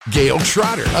Gail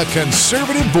Trotter, a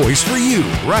conservative voice for you,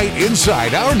 right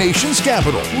inside our nation's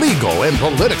capital. Legal and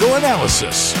political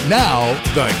analysis. Now,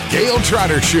 The Gail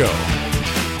Trotter Show.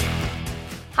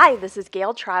 Hi, this is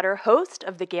Gail Trotter, host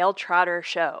of The Gail Trotter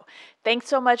Show. Thanks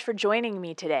so much for joining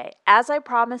me today. As I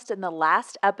promised in the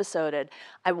last episode,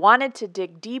 I wanted to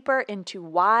dig deeper into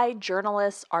why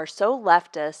journalists are so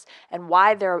leftist and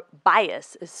why their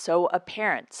bias is so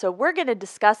apparent. So we're going to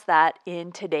discuss that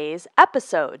in today's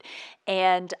episode.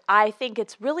 And I think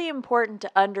it's really important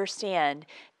to understand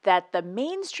that the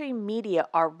mainstream media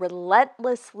are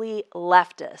relentlessly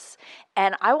leftist.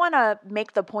 And I want to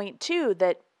make the point, too,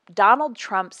 that Donald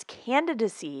Trump's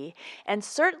candidacy and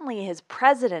certainly his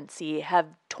presidency have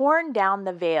torn down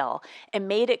the veil and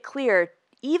made it clear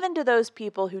even to those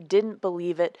people who didn't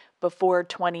believe it before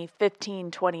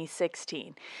 2015,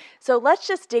 2016. So let's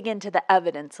just dig into the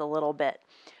evidence a little bit.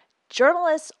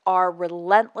 Journalists are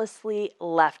relentlessly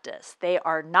leftist. They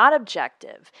are not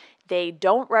objective. They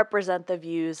don't represent the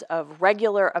views of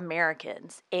regular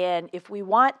Americans. And if we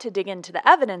want to dig into the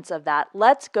evidence of that,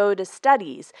 let's go to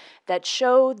studies that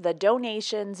show the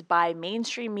donations by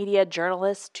mainstream media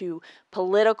journalists to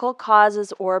political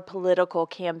causes or political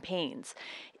campaigns.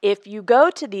 If you go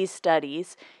to these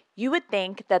studies, you would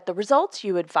think that the results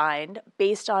you would find,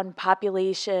 based on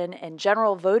population and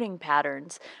general voting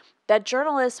patterns, that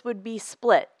journalists would be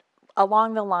split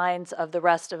along the lines of the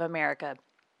rest of America.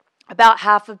 About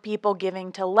half of people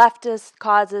giving to leftist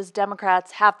causes,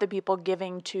 Democrats, half the people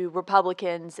giving to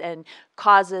Republicans and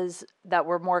causes that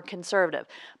were more conservative.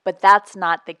 But that's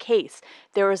not the case.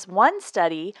 There was one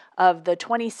study of the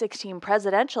 2016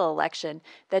 presidential election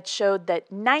that showed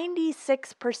that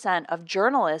 96% of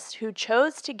journalists who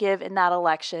chose to give in that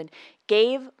election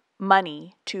gave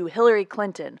money to Hillary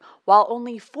Clinton, while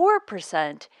only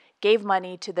 4% gave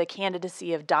money to the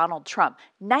candidacy of Donald Trump.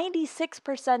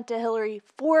 96% to Hillary,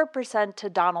 4% to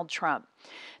Donald Trump.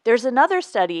 There's another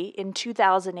study in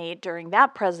 2008 during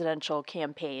that presidential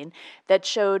campaign that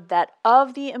showed that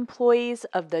of the employees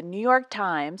of the New York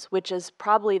Times, which is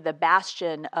probably the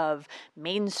bastion of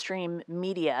mainstream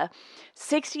media,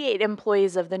 68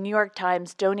 employees of the New York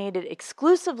Times donated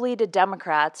exclusively to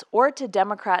Democrats or to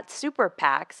Democrat super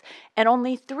PACs, and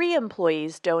only 3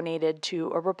 employees donated to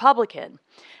a Republican.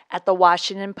 At the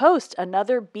Washington Post,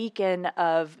 another beacon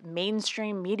of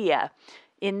mainstream media,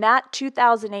 in that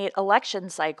 2008 election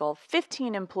cycle,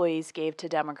 15 employees gave to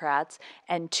Democrats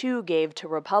and 2 gave to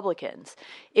Republicans.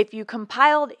 If you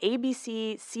compiled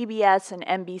ABC, CBS, and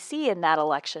NBC in that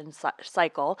election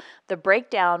cycle, the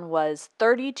breakdown was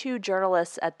 32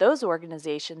 journalists at those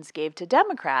organizations gave to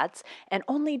Democrats and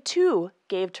only 2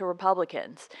 gave to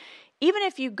Republicans. Even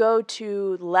if you go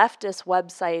to leftist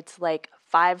websites like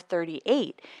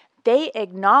 538, they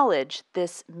acknowledge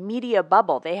this media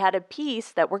bubble. They had a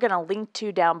piece that we're going to link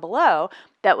to down below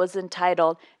that was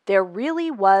entitled, "There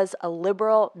Really Was a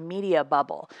Liberal Media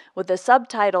Bubble," with a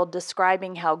subtitle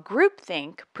describing how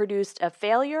groupthink produced a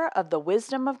failure of the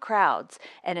wisdom of crowds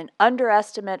and an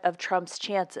underestimate of Trump's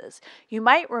chances. You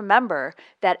might remember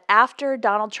that after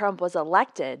Donald Trump was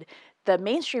elected, the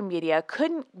mainstream media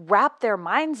couldn't wrap their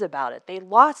minds about it. They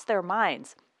lost their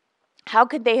minds. How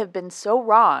could they have been so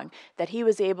wrong that he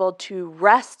was able to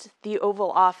wrest the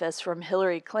Oval Office from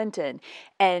Hillary Clinton?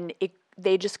 And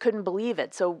they just couldn't believe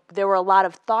it. So there were a lot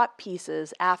of thought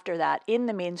pieces after that in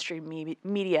the mainstream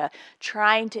media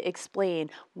trying to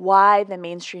explain why the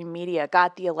mainstream media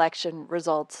got the election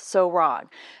results so wrong.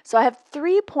 So I have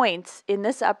 3 points in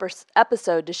this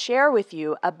episode to share with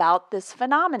you about this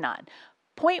phenomenon.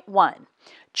 Point 1,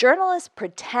 journalists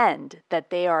pretend that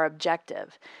they are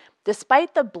objective.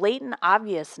 Despite the blatant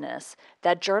obviousness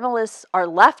that journalists are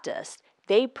leftist,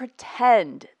 they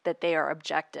pretend that they are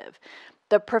objective.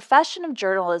 The profession of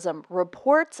journalism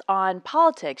reports on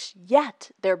politics,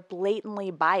 yet they're blatantly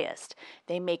biased.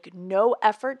 They make no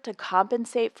effort to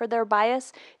compensate for their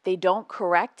bias. They don't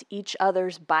correct each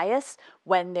other's bias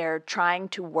when they're trying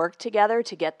to work together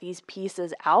to get these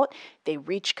pieces out. They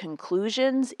reach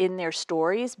conclusions in their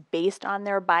stories based on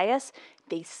their bias.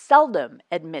 They seldom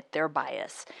admit their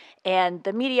bias. And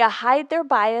the media hide their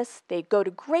bias. They go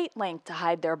to great length to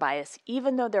hide their bias,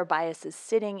 even though their bias is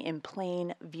sitting in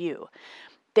plain view.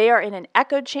 They are in an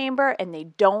echo chamber and they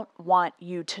don't want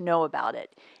you to know about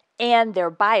it. And their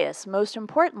bias, most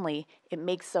importantly, it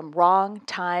makes them wrong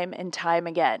time and time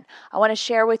again. I want to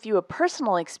share with you a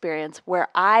personal experience where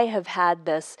I have had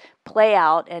this play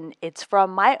out, and it's from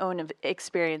my own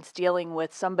experience dealing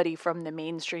with somebody from the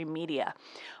mainstream media.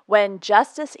 When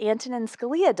Justice Antonin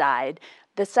Scalia died,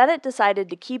 the Senate decided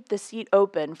to keep the seat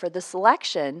open for the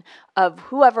selection of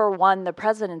whoever won the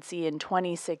presidency in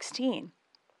 2016.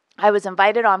 I was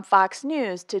invited on Fox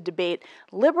News to debate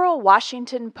liberal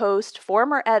Washington Post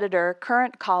former editor,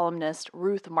 current columnist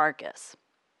Ruth Marcus.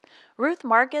 Ruth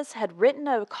Marcus had written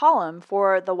a column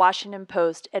for the Washington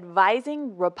Post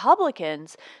advising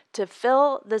Republicans to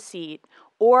fill the seat,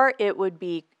 or it would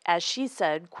be, as she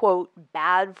said, quote,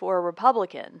 bad for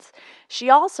Republicans. She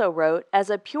also wrote, as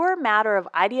a pure matter of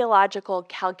ideological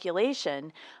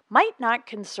calculation, might not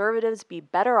conservatives be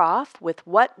better off with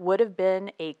what would have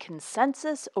been a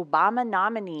consensus Obama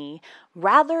nominee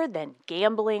rather than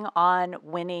gambling on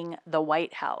winning the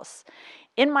White House?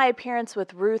 In my appearance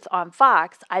with Ruth on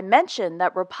Fox, I mentioned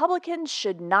that Republicans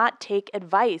should not take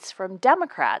advice from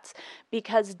Democrats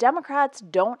because Democrats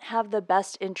don't have the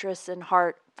best interests in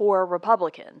heart for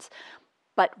Republicans.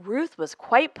 But Ruth was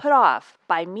quite put off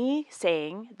by me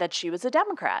saying that she was a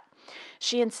Democrat.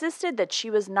 She insisted that she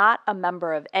was not a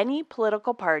member of any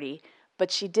political party, but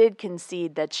she did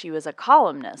concede that she was a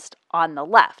columnist on the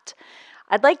left.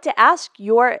 I'd like to ask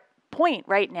your point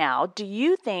right now. Do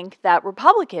you think that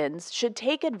Republicans should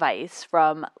take advice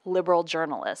from liberal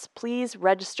journalists? Please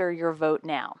register your vote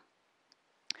now.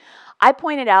 I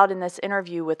pointed out in this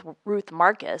interview with Ruth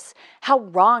Marcus how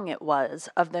wrong it was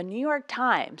of the New York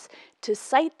Times to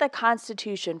cite the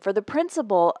Constitution for the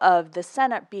principle of the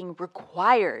Senate being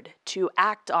required to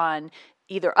act on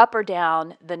either up or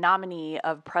down the nominee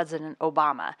of President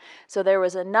Obama. So there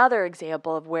was another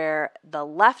example of where the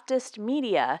leftist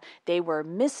media, they were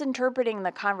misinterpreting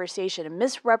the conversation and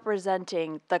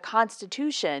misrepresenting the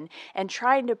Constitution and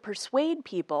trying to persuade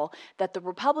people that the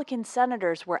Republican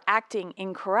senators were acting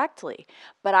incorrectly.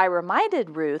 But I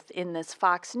reminded Ruth in this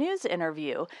Fox News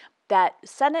interview that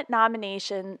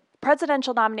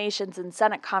presidential nominations and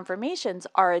Senate confirmations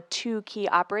are a two-key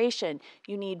operation.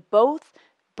 You need both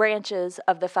branches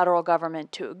of the federal government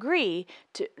to agree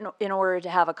in order to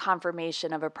have a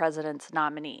confirmation of a president's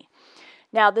nominee.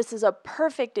 Now, this is a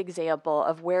perfect example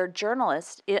of where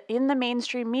journalists in the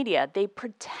mainstream media, they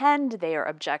pretend they are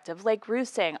objective, like Ruth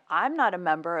saying, I'm not a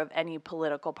member of any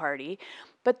political party,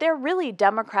 but they're really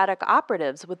Democratic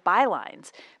operatives with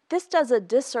bylines. This does a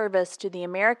disservice to the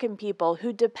American people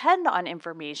who depend on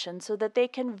information so that they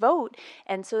can vote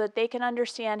and so that they can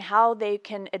understand how they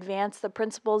can advance the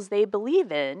principles they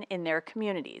believe in their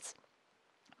communities.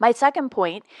 My second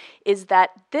point is that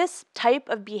this type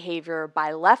of behavior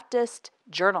by leftist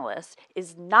journalists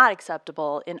is not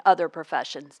acceptable in other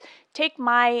professions. Take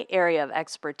my area of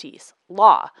expertise,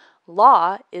 law.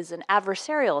 Law is an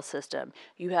adversarial system.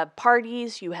 You have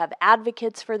parties, you have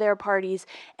advocates for their parties,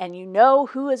 and you know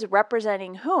who is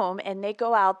representing whom, and they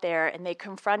go out there and they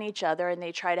confront each other and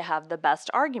they try to have the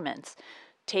best arguments.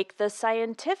 Take the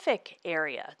scientific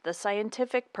area, the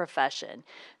scientific profession.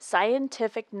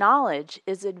 Scientific knowledge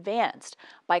is advanced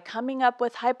by coming up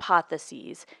with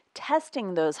hypotheses,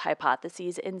 testing those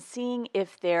hypotheses, and seeing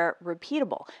if they're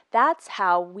repeatable. That's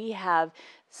how we have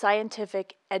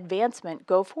scientific advancement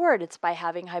go forward. It's by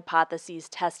having hypotheses,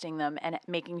 testing them, and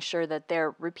making sure that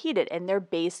they're repeated, and they're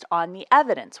based on the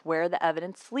evidence, where the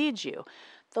evidence leads you.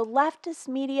 The leftist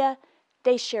media,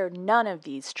 they share none of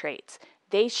these traits.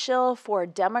 They shill for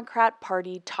Democrat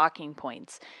Party talking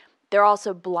points. They're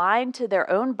also blind to their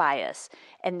own bias,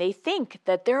 and they think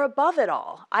that they're above it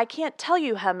all. I can't tell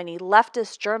you how many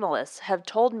leftist journalists have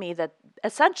told me that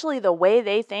essentially the way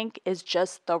they think is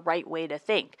just the right way to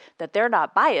think, that they're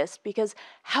not biased, because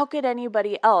how could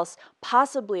anybody else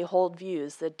possibly hold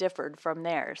views that differed from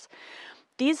theirs?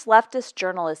 These leftist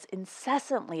journalists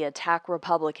incessantly attack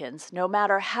Republicans, no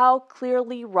matter how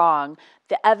clearly wrong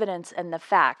the evidence and the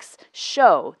facts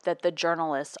show that the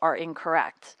journalists are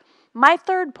incorrect. My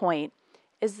third point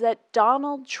is that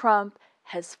Donald Trump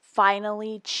has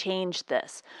finally changed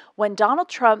this. When Donald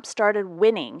Trump started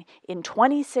winning in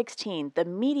 2016, the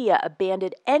media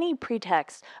abandoned any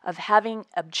pretext of having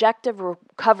objective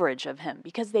coverage of him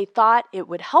because they thought it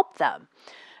would help them.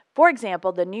 For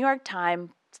example, the New York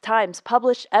Times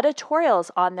published editorials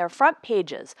on their front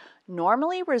pages,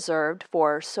 normally reserved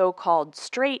for so-called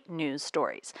straight news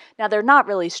stories. Now, they're not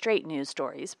really straight news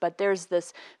stories, but there's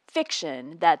this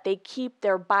fiction that they keep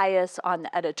their bias on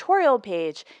the editorial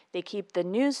page, they keep the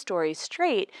news story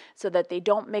straight so that they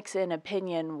don't mix in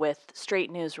opinion with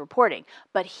straight news reporting.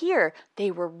 But here,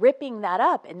 they were ripping that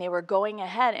up and they were going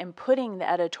ahead and putting the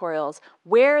editorials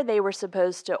where they were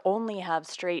supposed to only have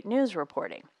straight news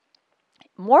reporting.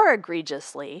 More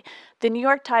egregiously, the New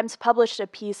York Times published a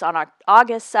piece on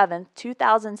August 7,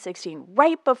 2016,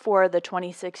 right before the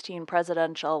 2016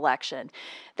 presidential election,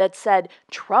 that said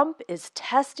Trump is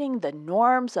testing the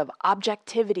norms of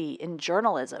objectivity in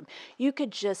journalism. You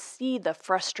could just see the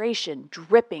frustration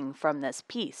dripping from this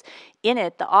piece. In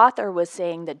it, the author was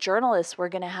saying that journalists were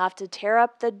going to have to tear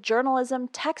up the journalism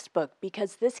textbook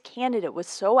because this candidate was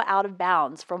so out of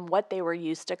bounds from what they were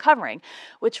used to covering,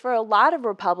 which for a lot of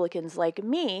Republicans like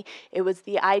me, it was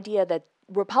the idea that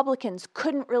Republicans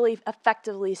couldn't really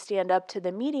effectively stand up to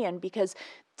the media because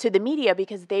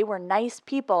they were nice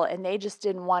people and they just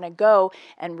didn't want to go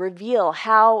and reveal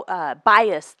how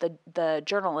biased the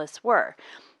journalists were.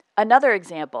 Another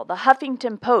example, the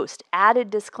Huffington Post added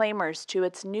disclaimers to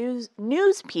its news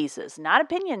pieces, not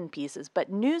opinion pieces, but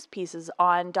news pieces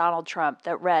on Donald Trump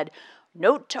that read,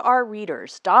 "Note to our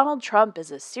readers, Donald Trump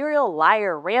is a serial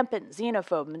liar, rampant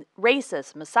xenophobe,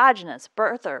 racist, misogynist,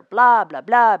 birther, blah, blah,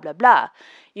 blah, blah, blah."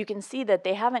 You can see that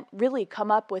they haven't really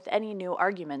come up with any new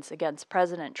arguments against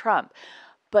President Trump.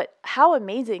 But how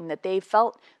amazing that they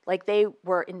felt like they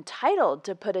were entitled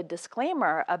to put a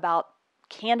disclaimer about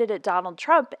candidate Donald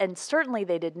Trump, and certainly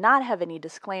they did not have any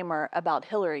disclaimer about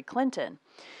Hillary Clinton.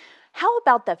 How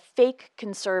about the fake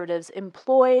conservatives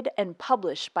employed and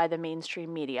published by the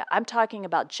mainstream media? I'm talking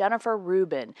about Jennifer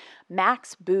Rubin,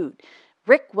 Max Boot,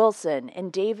 Rick Wilson,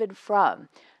 and David Frum.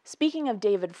 Speaking of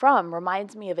David Frum,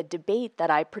 reminds me of a debate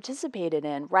that I participated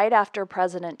in right after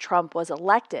President Trump was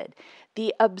elected.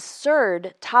 The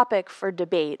absurd topic for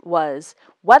debate was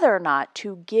whether or not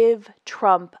to give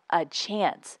Trump a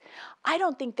chance. I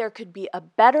don't think there could be a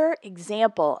better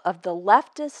example of the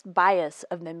leftist bias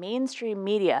of the mainstream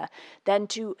media than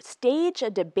to stage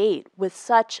a debate with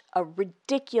such a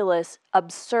ridiculous,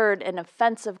 absurd, and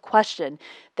offensive question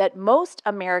that most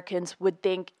Americans would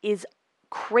think is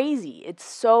crazy. It's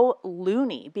so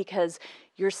loony because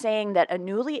you're saying that a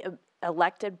newly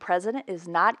elected president is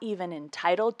not even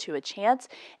entitled to a chance.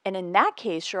 And in that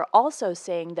case, you're also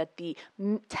saying that the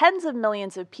tens of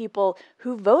millions of people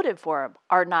who voted for him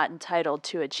are not entitled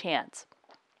to a chance.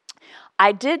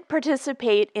 I did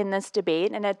participate in this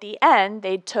debate, and at the end,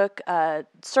 they took a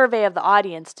survey of the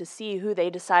audience to see who they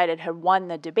decided had won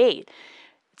the debate.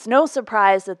 It's no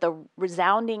surprise that the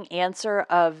resounding answer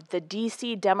of the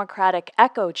DC Democratic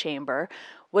echo chamber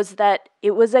was that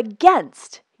it was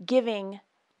against giving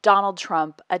Donald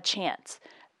Trump a chance.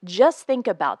 Just think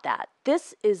about that.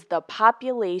 This is the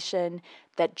population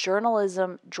that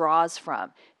journalism draws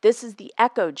from. This is the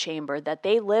echo chamber that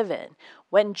they live in.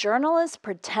 When journalists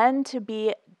pretend to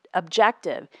be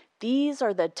objective, these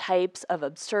are the types of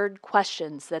absurd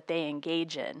questions that they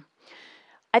engage in.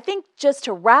 I think just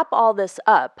to wrap all this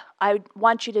up, I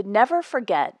want you to never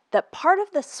forget that part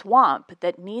of the swamp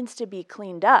that needs to be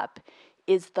cleaned up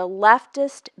is the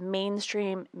leftist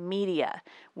mainstream media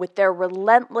with their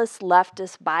relentless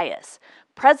leftist bias.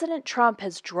 President Trump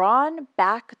has drawn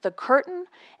back the curtain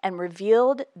and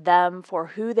revealed them for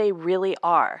who they really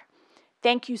are.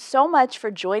 Thank you so much for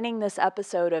joining this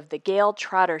episode of The Gail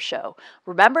Trotter Show.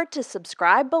 Remember to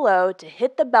subscribe below, to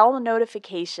hit the bell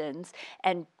notifications,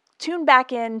 and tune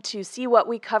back in to see what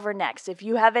we cover next. If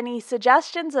you have any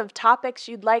suggestions of topics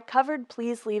you'd like covered,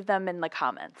 please leave them in the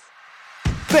comments.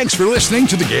 Thanks for listening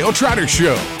to The Gail Trotter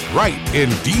Show, right in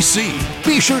D.C.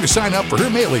 Be sure to sign up for her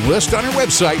mailing list on her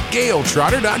website,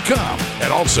 GailTrotter.com.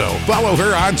 And also follow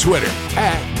her on Twitter,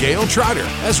 @GailTrotter,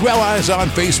 as well as on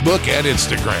Facebook and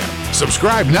Instagram.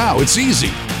 Subscribe now, it's easy.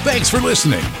 Thanks for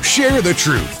listening. Share the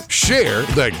truth. Share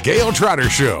The Gail Trotter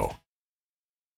Show.